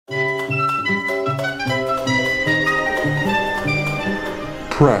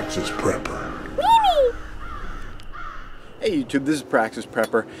Praxis Prepper. Hey YouTube, this is Praxis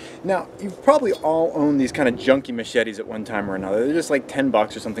Prepper. Now, you've probably all owned these kind of junky machetes at one time or another. They're just like 10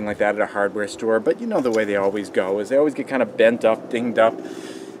 bucks or something like that at a hardware store, but you know the way they always go, is they always get kind of bent up, dinged up,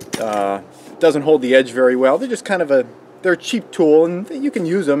 doesn't hold the edge very well. They're just kind of they're a cheap tool, and you can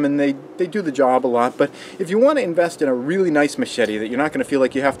use them, and they do the job a lot. But if you want to invest in a really nice machete that you're not going to feel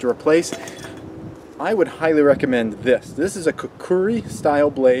like you have to replace, I would highly recommend this. This is a Kukri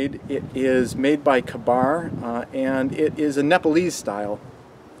style blade. It is made by Kabar, and it is a Nepalese style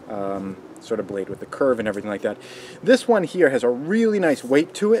sort of blade with the curve and everything like that. This one here has a really nice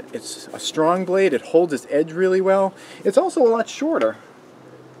weight to it. It's a strong blade. It holds its edge really well. It's also a lot shorter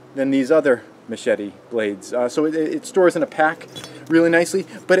than these other machete blades. So it stores in a pack really nicely,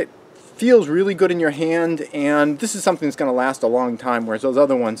 but it feels really good in your hand, and this is something that's going to last a long time, whereas those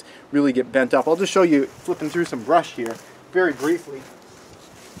other ones really get bent up. I'll just show you, flipping through some brush here, very briefly,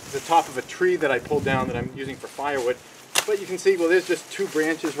 the top of a tree that I pulled down that I'm using for firewood. But you can see, well, there's just two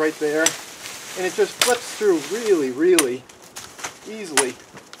branches right there, and it just flips through really, really easily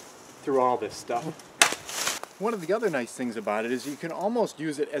through all this stuff. One of the other nice things about it is you can almost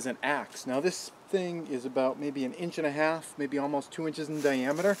use it as an axe. Now this thing is about maybe 1.5 inches, maybe almost 2 inches in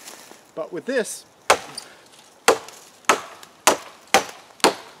diameter. But with this,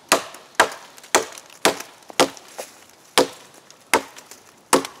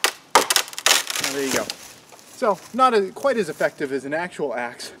 there you go. So not quite as effective as an actual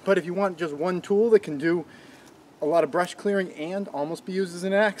axe, but if you want just one tool that can do a lot of brush clearing and almost be used as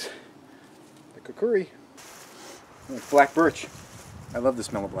an axe, the Kukri. Black birch. I love the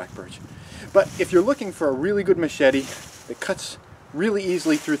smell of black birch. But if you're looking for a really good machete that cuts really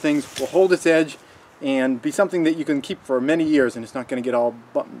easily through things, will hold its edge, and be something that you can keep for many years and it's not going to get all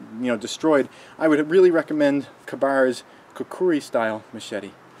destroyed, I would really recommend Kabar's Kukri style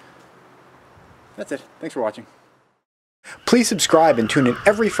machete. That's it. Thanks for watching. Please subscribe and tune in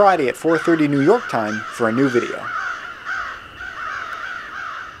every Friday at 4:30 New York time for a new video.